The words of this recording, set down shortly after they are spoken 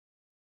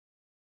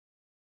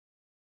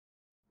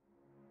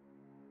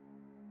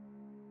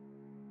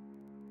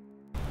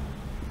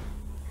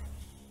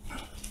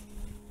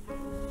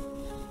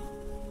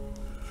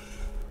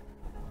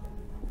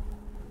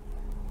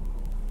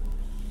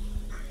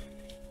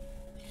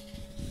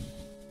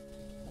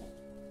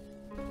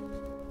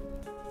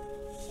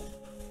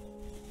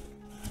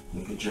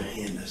Look at your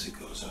hand as it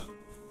goes up.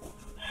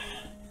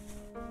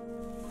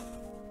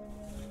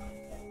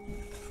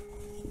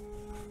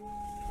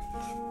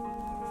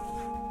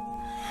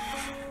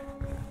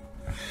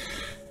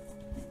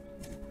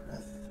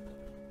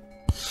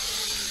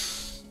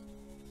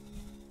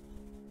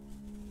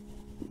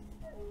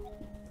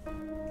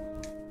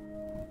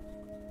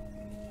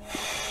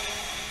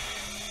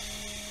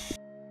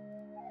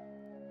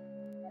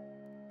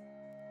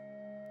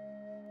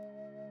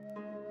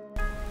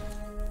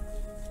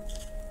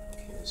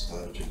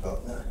 Start with your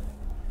belt now.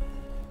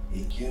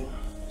 Ikkyo.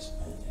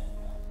 Spin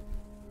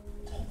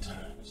 10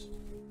 times.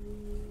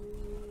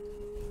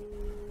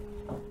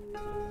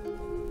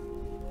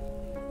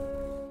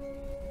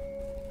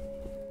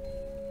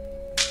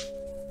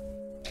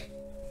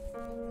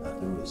 Not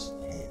the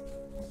wrist, the hand.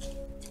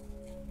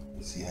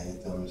 You see how your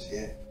thumb is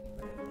here?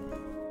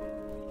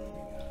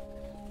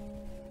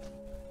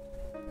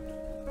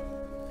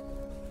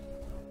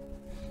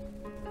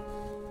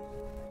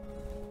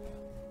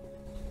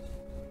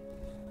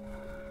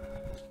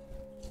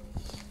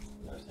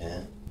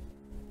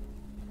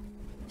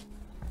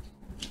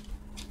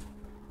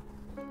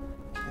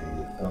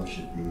 Thumb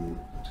should be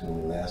between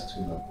the last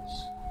two knuckles.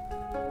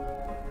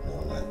 No,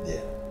 not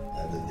there.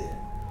 Never there.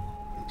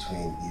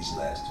 Between these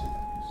last two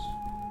knuckles.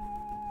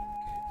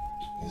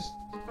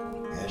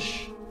 Okay.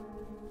 Ish.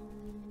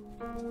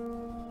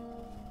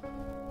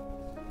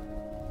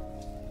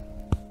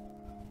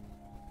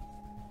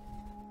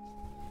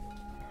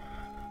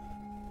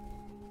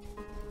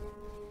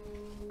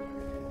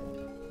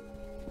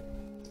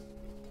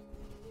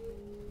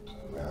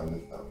 Around the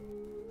thumb.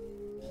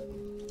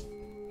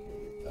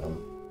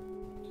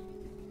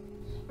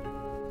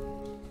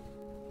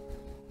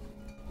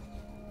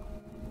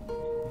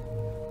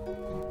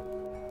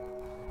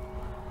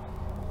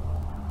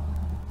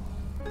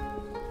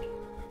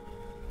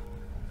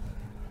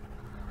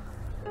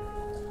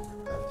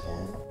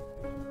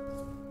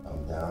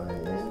 Down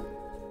and in,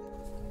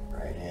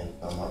 right hand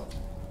thumb up.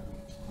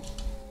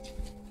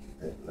 Keep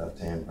that left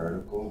hand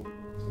vertical.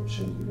 So it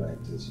shouldn't be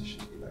like this, it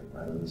should be like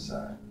right on the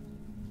side.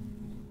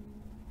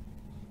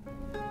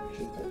 There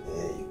you go.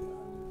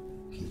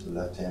 Keep the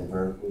left hand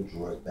vertical,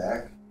 draw it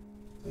back.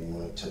 So you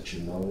want to touch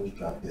your nose,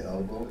 drop your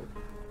elbow.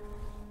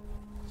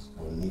 Let's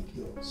go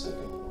ikkyo,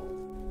 second hold.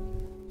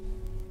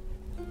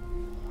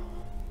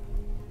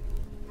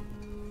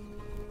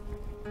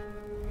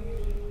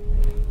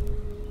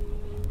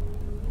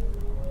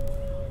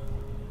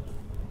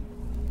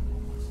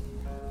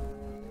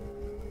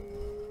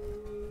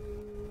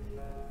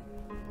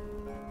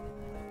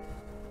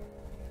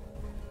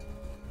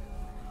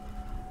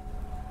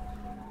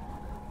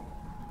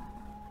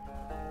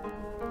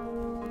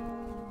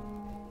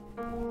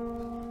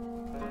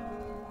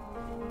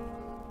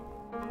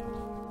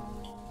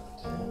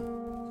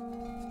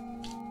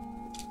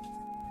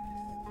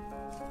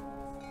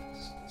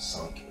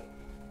 Sunk it.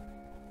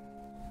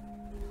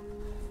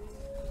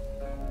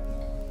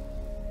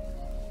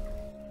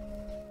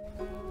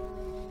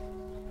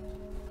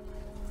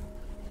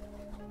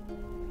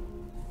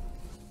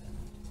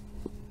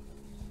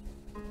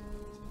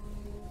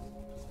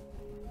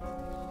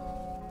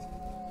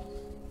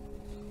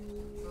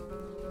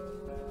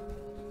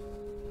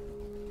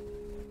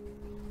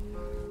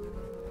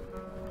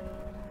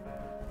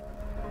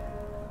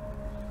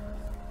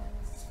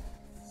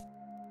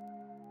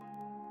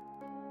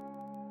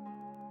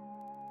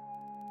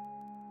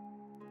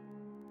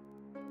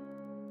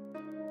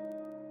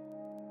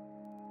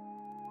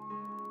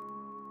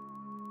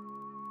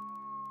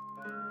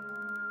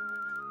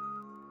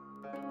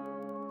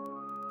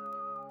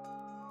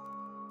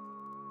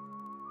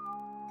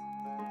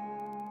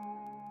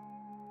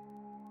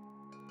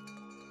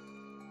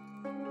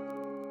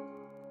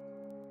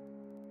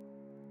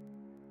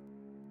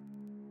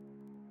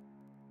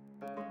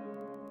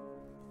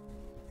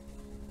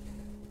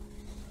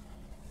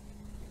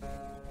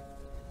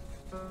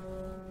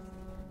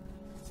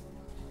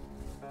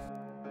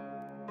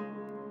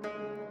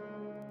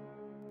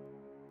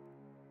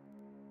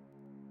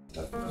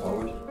 Left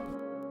forward.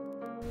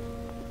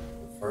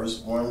 The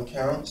first one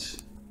count.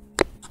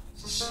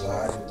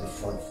 Slide with the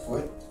front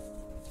foot.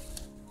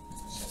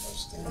 So I'm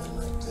standing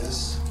like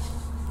this.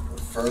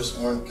 The first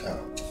one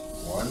count.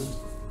 1.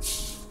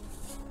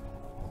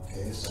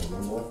 Okay, so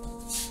remember,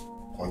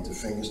 point the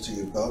fingers to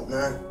your belt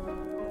knot,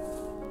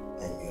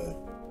 and your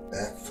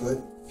back foot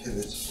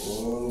pivots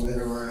all the way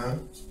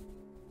around.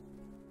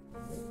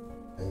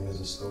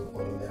 Fingers are still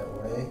pointing that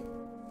way,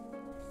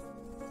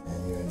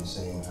 and you're in the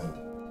same height.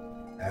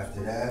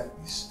 After that,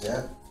 you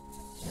step,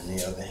 and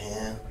the other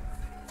hand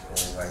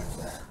goes like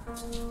that.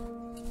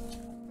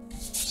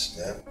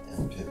 Step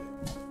and pivot.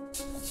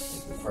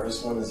 The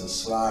first one is a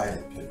slide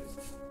and pivot.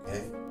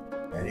 Okay?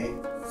 Ready?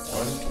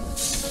 1.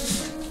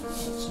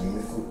 Swing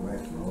the foot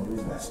right, roll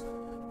it back.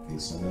 Okay,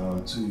 so now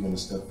on 2, you're going to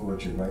step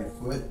forward your right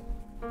foot,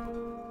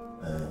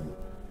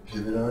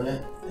 pivot on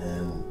it,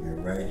 and your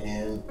right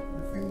hand,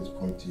 your fingers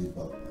point to your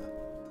belt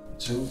knot.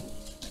 2.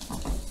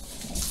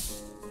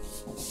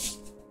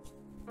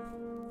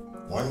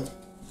 1.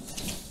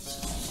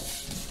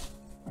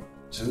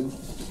 2,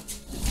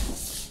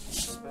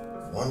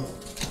 1,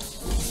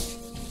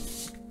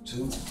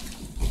 2,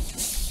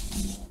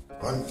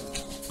 1,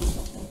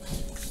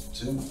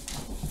 2,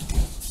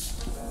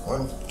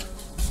 1,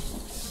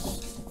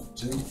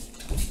 2,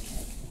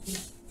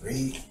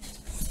 3,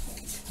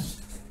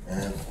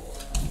 and 4.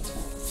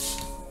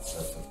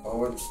 Left foot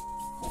forward.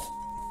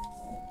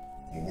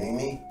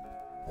 Irimi.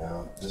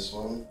 Now this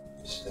one,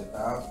 you step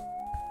out,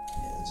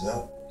 hands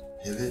up,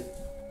 pivot,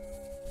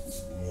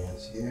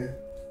 hands here,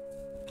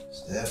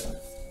 step,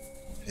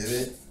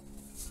 pivot,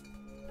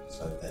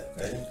 just like that.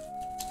 Ready?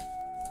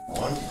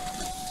 1.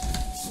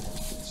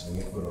 So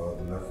you put all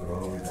the left foot all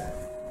the way back.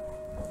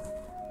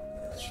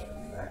 That's right.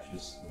 Relax,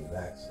 just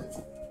relax it.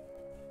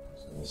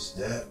 So you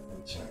step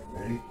and turn.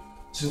 Ready?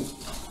 2.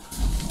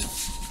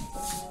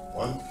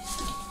 1,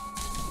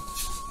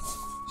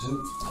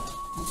 2,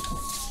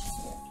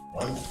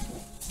 1,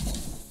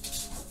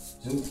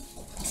 2,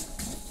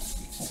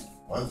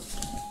 1,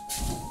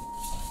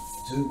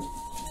 2,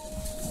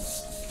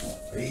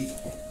 3,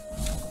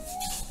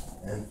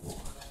 and 4.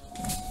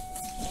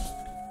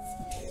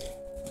 Okay.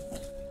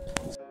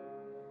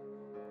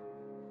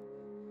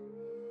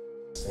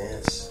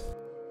 Stance.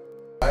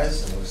 Guys,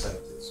 it looks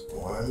like this.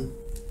 1,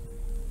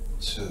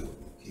 2.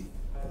 Keep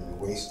your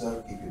waist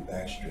up. Keep your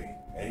back straight.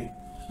 Ready?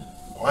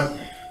 1, 2,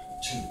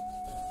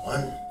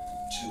 1,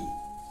 2,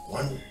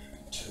 1,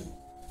 2,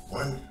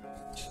 1,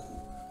 2,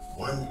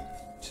 1,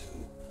 2,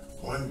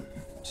 1,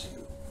 2,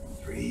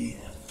 3,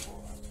 and 4.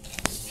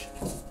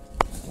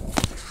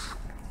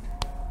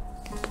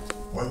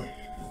 1,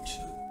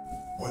 2,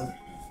 1,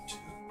 2,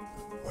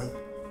 1,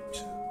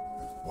 2,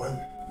 1,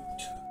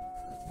 2.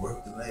 Work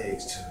the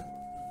legs too.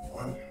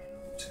 1,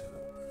 2,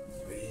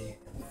 3,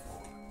 and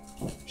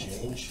 4.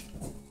 Change.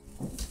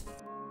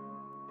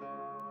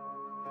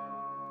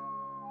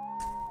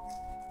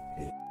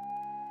 Okay.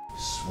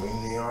 Swing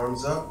the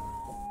arms up.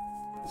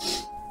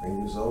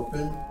 Fingers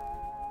open.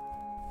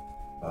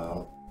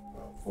 About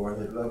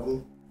forehead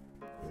level.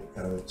 And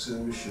count of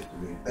 2, shift the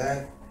weight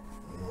back,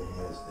 and then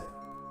hands down.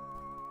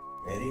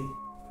 Ready?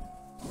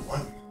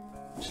 1,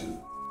 2,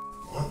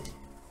 1,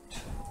 2,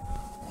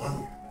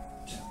 1,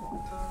 2,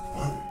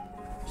 1,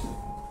 2,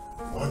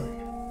 1,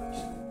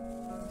 2,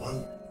 1,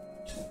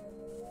 2,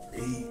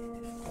 3,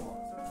 4.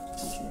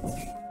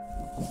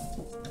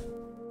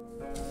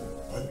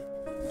 1,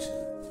 2,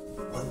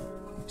 1,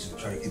 2.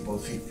 Try to keep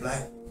both feet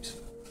flat. 2,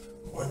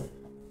 1,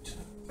 2,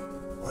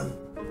 1,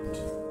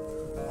 2,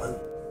 1,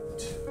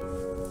 2,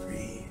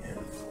 3,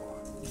 and 4.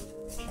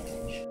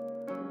 Change.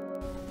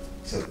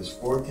 Except there's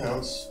 4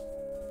 counts.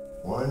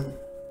 1,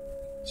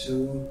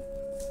 2,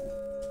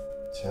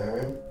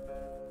 turn,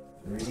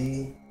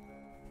 3,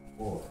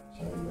 4.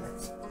 Turn back.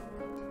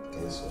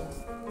 Okay, so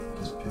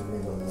just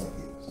pivoting on my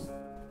heels.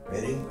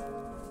 Ready?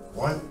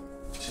 1,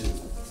 2,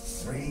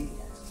 3,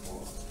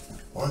 4.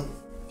 1,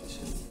 2,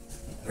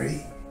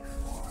 3,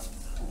 4.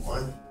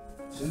 1,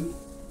 2,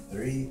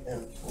 3,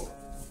 and 4.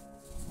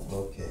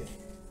 Okay.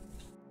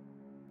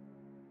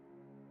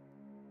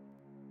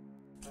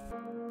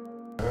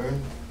 Turn.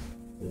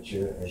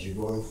 As you're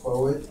going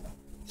forward,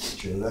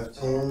 put your left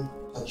hand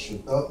touch your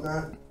belt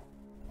knot,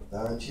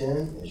 down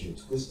chin as you're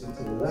twisting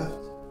to the left.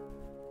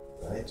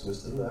 Right,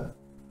 twist to the left.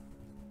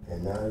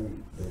 And now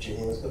you let your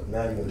hands go.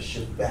 Now you're going to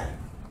shift back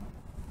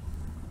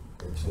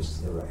and twist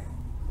to the right.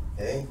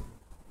 Okay?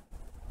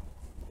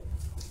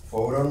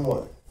 Forward on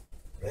 1.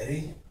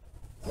 Ready?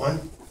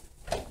 1,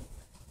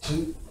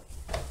 2,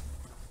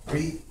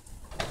 3,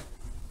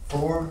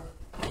 4,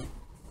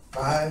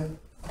 5,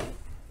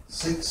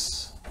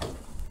 6,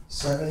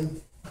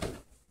 7,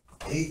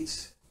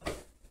 8,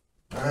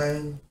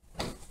 9,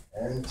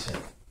 and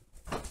 10.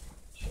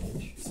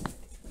 Change.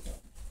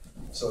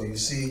 So you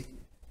see,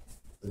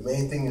 the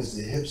main thing is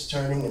the hips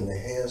turning and the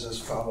hands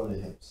just follow the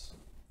hips.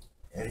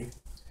 Ready?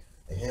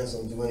 The hands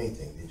don't do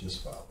anything, they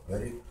just follow.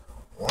 Ready?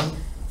 1,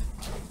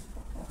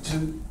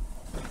 2,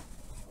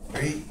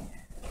 3,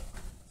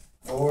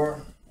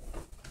 4,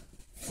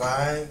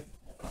 5,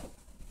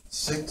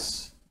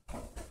 6,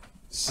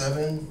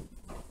 7,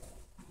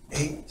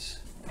 8,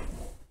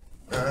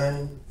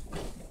 9,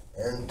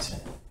 and 10.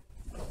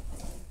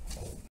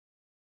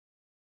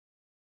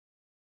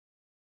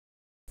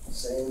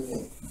 Same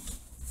thing.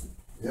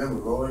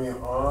 Remember, rolling your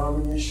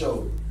arm and your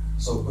shoulder.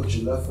 So put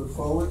your left foot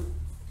forward,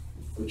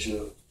 put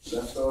your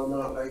left arm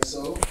out like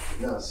so.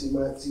 Now see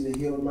the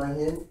heel of my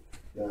hand?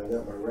 Now I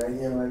got my right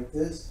hand like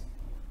this.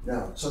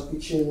 Now tuck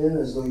your chin in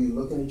as though you're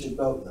looking at your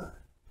belt knot.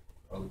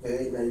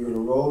 Okay, now you're gonna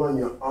roll on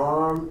your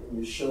arm and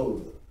your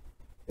shoulder.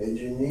 Bend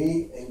your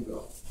knee and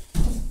go.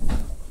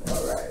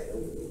 All right,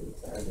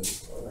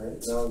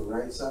 now the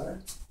right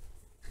side.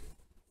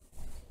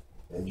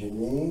 Bend your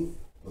knee,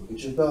 look at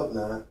your belt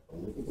knot,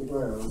 and look at the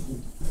ground.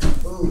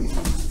 Boom.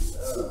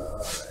 All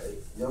right,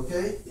 you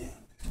okay? Yeah.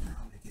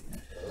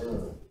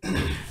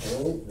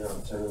 Okay, now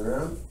turn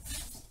around.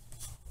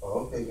 Oh,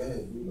 okay, go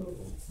ahead, you go.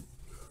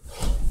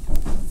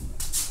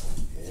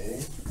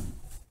 Okay.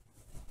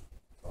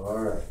 All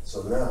right, so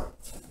now,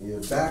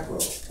 your back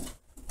roll.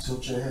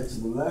 Tilt your head to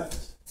the left.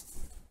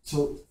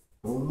 Tilt,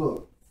 don't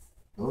look.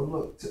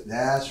 look.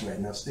 That's right.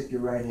 Now stick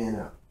your right hand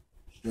out.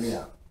 Straight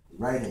out.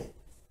 Right hand.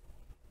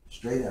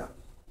 Straight out.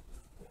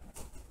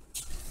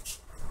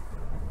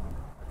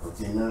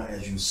 Okay, now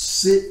as you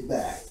sit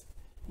back,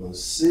 you're going to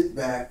sit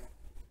back.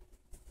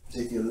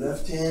 Take your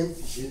left hand.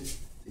 Take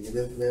your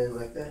left hand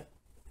like that.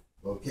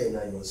 Okay,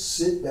 now you're going to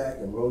sit back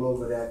and roll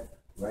over that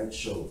right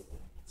shoulder.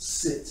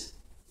 Sit.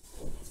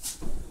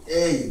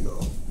 There you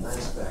go.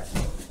 Nice back.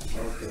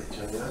 Okay,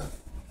 turn it out.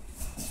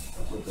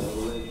 Put the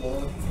other leg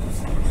down.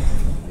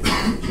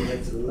 Put your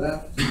head to the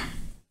left.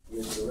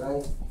 Head to the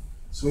right.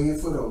 Swing your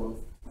foot over.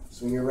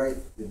 Swing your right.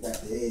 Get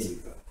back. There you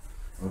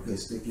go. Okay,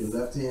 stick your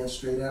left hand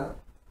straight out.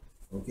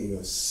 Okay, you're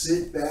going to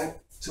sit back.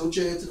 Tilt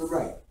your head to the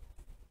right.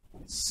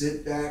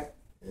 Sit back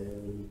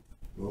and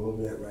roll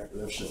over that right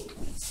left shoulder.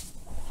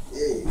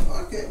 There you go.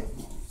 Okay.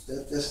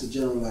 That's the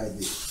general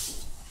idea.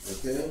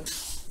 Okay?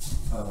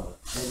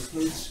 And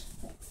please.